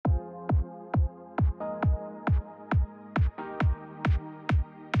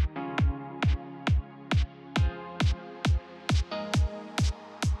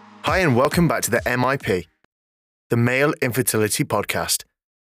Hi and welcome back to the MIP, the Male Infertility Podcast.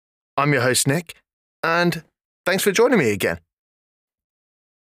 I'm your host, Nick, and thanks for joining me again.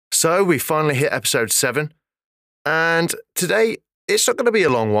 So we finally hit episode 7, and today it's not going to be a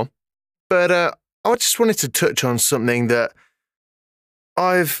long one, but I just wanted to touch on something that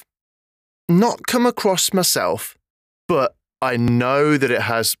I've not come across myself, but I know that it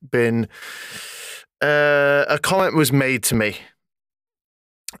has been, a comment was made to me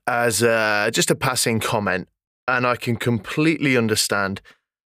as just a passing comment, and I can completely understand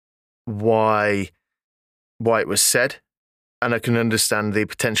why it was said, and I can understand the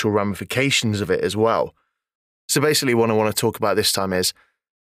potential ramifications of it as well. So basically what I want to talk about this time is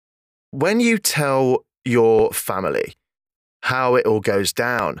when you tell your family how it all goes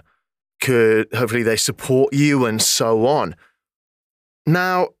down, hopefully they support you and so on.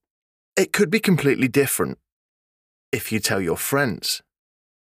 Now, it could be completely different if you tell your friends.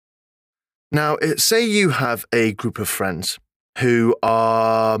 Now, say you have a group of friends who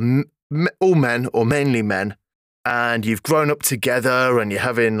are all men or mainly men, and you've grown up together and you're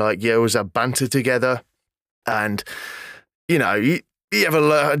having you always have banter together, and you have a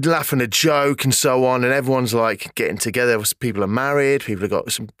laugh and a joke and so on, and everyone's like getting together. People are married, people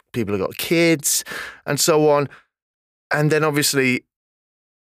have got kids and so on. And then obviously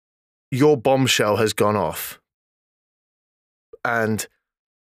your bombshell has gone off, and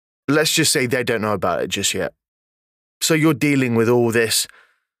let's just say they don't know about it just yet. So you're dealing with all this,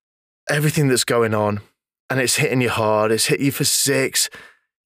 everything that's going on, and it's hitting you hard. It's hit you for 6.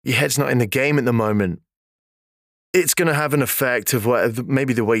 Your head's not in the game at the moment. It's going to have an effect of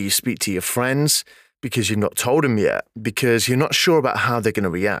maybe the way you speak to your friends, because you've not told them yet, because you're not sure about how they're going to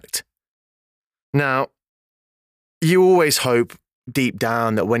react. Now, you always hope deep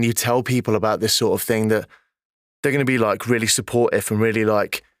down that when you tell people about this sort of thing, that they're going to be really supportive and really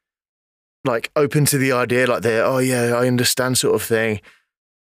open to the idea, they're, oh yeah, I understand sort of thing.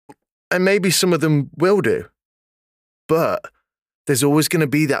 And maybe some of them will do. But there's always going to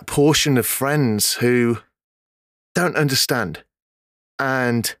be that portion of friends who don't understand.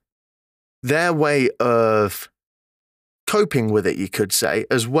 And their way of coping with it, you could say,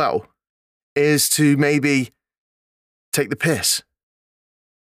 as well, is to maybe take the piss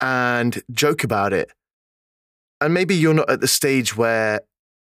and joke about it. And maybe you're not at the stage where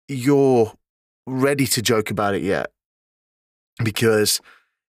you're ready to joke about it yet, because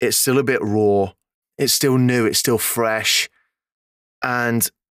it's still a bit raw, it's still new, it's still fresh, and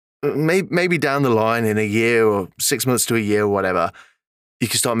maybe down the line in a year or 6 months to a year or whatever, you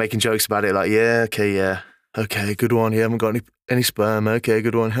can start making jokes about it, yeah, okay, good one, you haven't got any sperm, okay,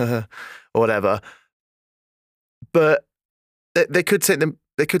 good one, or whatever. But they could take the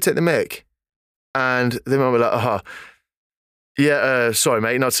mick, and they might be like, yeah, sorry,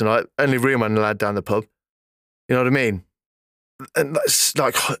 mate, not tonight. Only real man allowed down the pub. You know what I mean? And that's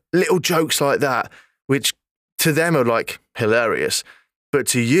little jokes like that, which to them are hilarious, but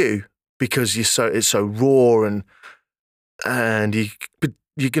to you, because it's so raw and you're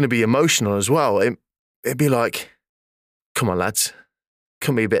going to be emotional as well. It'd be come on, lads,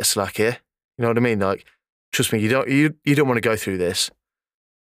 can't be a bit slack here. You know what I mean? Trust me, you don't want to go through this.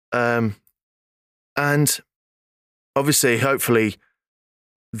 And obviously, hopefully,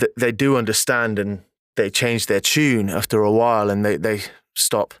 they do understand and they change their tune after a while and they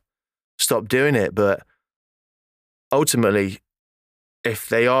stop doing it. But ultimately, if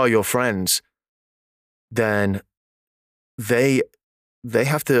they are your friends, then they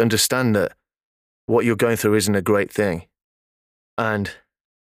have to understand that what you're going through isn't a great thing. And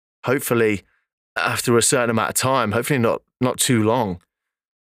hopefully, after a certain amount of time, hopefully not too long,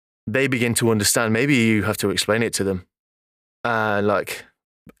 they begin to understand. Maybe you have to explain it to them.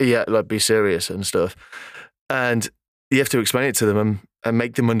 Be serious and stuff. And you have to explain it to them and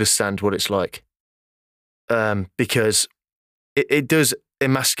make them understand what it's like. Because it does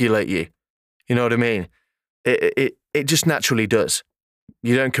emasculate you. You know what I mean? It just naturally does.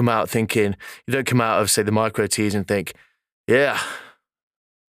 You don't come out of, say, the micro tease and think, yeah,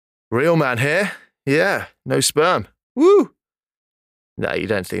 real man here. Yeah, no sperm. Woo! No, you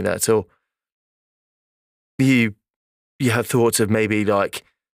don't think that at all. You have thoughts of maybe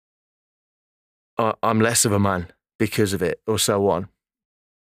I'm less of a man because of it or so on.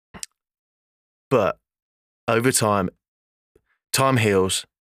 But over time heals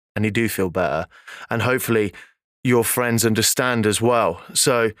and you do feel better. And hopefully your friends understand as well.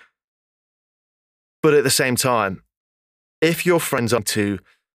 So, but at the same time, if your friends are to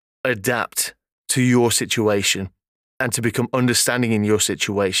adapt to your situation and to become understanding in your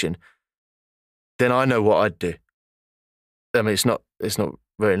situation, then I know what I'd do. I mean, it's not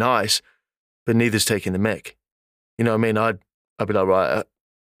very nice, but neither's taking the mick. You know what I mean? I'd be like, right,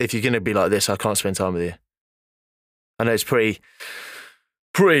 if you're going to be like this, I can't spend time with you. I know it's pretty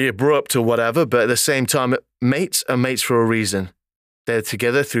abrupt or whatever, but at the same time, mates are mates for a reason. They're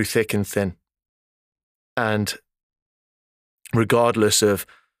together through thick and thin. And regardless of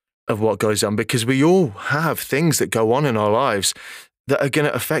what goes on, because we all have things that go on in our lives that are going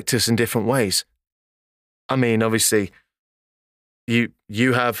to affect us in different ways. I mean, obviously,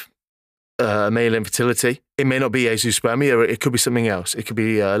 you have male infertility. It may not be azoospermia, or it could be something else. It could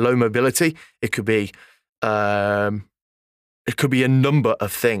be low mobility. It could be a number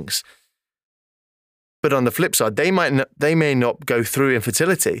of things. But on the flip side, they may not go through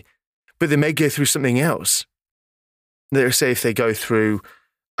infertility, but they may go through something else. Let's say if they go through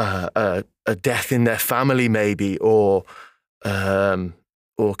a death in their family, maybe, or come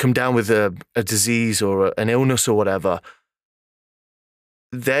down with a disease or an illness or whatever,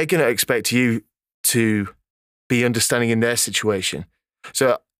 they're going to expect you to be understanding in their situation.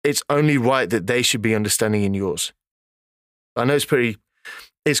 So it's only right that they should be understanding in yours. I know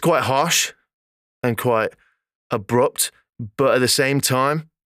it's quite harsh and quite abrupt, but at the same time,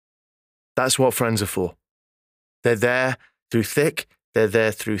 that's what friends are for. They're there through thick, they're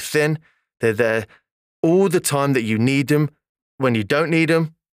there through thin, they're there all the time that you need them. When you don't need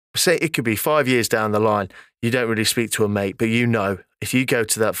them, say it could be 5 years down the line, you don't really speak to a mate, but you know, if you go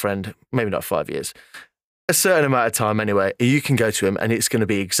to that friend, maybe not 5 years, a certain amount of time anyway, you can go to him and it's going to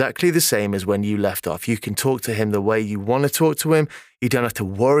be exactly the same as when you left off. You can talk to him the way you want to talk to him. You don't have to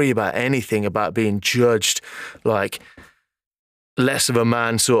worry about anything about being judged like less of a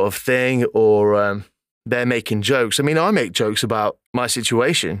man sort of thing, or they're making jokes. I mean, I make jokes about my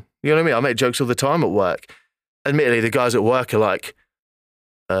situation. You know what I mean? I make jokes all the time at work. Admittedly, the guys at work are like,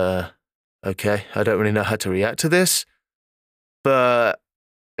 okay, I don't really know how to react to this. But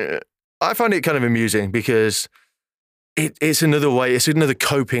I find it kind of amusing because it's another way, it's another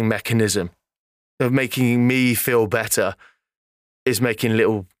coping mechanism of making me feel better, is making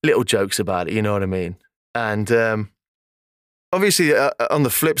little jokes about it, you know what I mean? And obviously, on the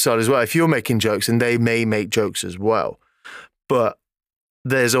flip side as well, if you're making jokes, and they may make jokes as well, but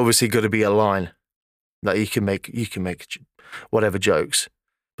there's obviously got to be a line that you can make whatever jokes.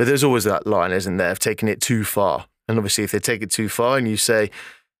 But there's always that line, isn't there, of taking it too far. And obviously, if they take it too far and you say,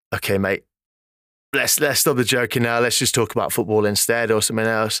 okay, mate, let's stop the joking now. Let's just talk about football instead or something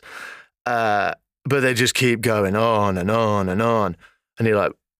else. But they just keep going on and on and on. And you're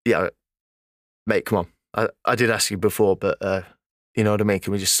like, yeah, mate, come on. I did ask you before, but you know what I mean?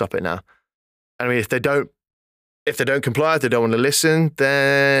 Can we just stop it now? I mean, if they don't comply, if they don't want to listen,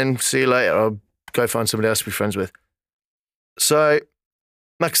 then see you later. I'll go find somebody else to be friends with. So,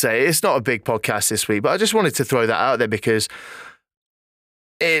 like I say, it's not a big podcast this week, but I just wanted to throw that out there because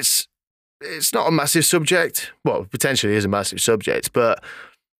it's not a massive subject. Well, potentially is a massive subject, but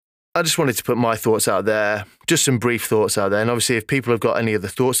I just wanted to put my thoughts out there, just some brief thoughts out there. And obviously, if people have got any other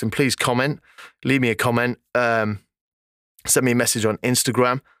thoughts, then please comment. Leave me a comment. Send me a message on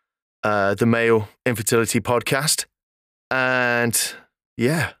Instagram, the Male Infertility Podcast. And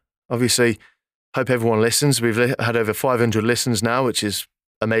yeah, obviously, hope everyone listens. We've had over 500 listens now, which is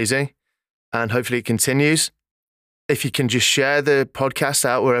amazing. And hopefully it continues. If you can just share the podcast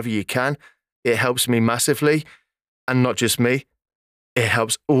out wherever you can, it helps me massively. And not just me. It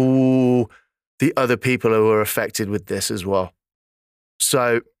helps all the other people who are affected with this as well.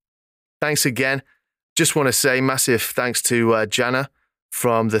 So thanks again. Just want to say massive thanks to Jana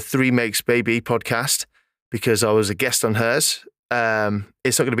from the Three Makes Baby podcast, because I was a guest on hers.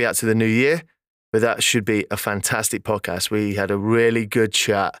 It's not going to be out to the new year, but that should be a fantastic podcast. We had a really good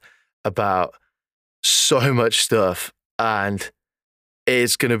chat about so much stuff, and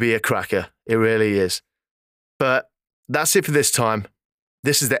it's going to be a cracker. It really is. But that's it for this time.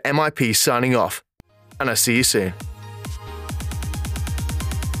 This is the MIP signing off, and I'll see you soon.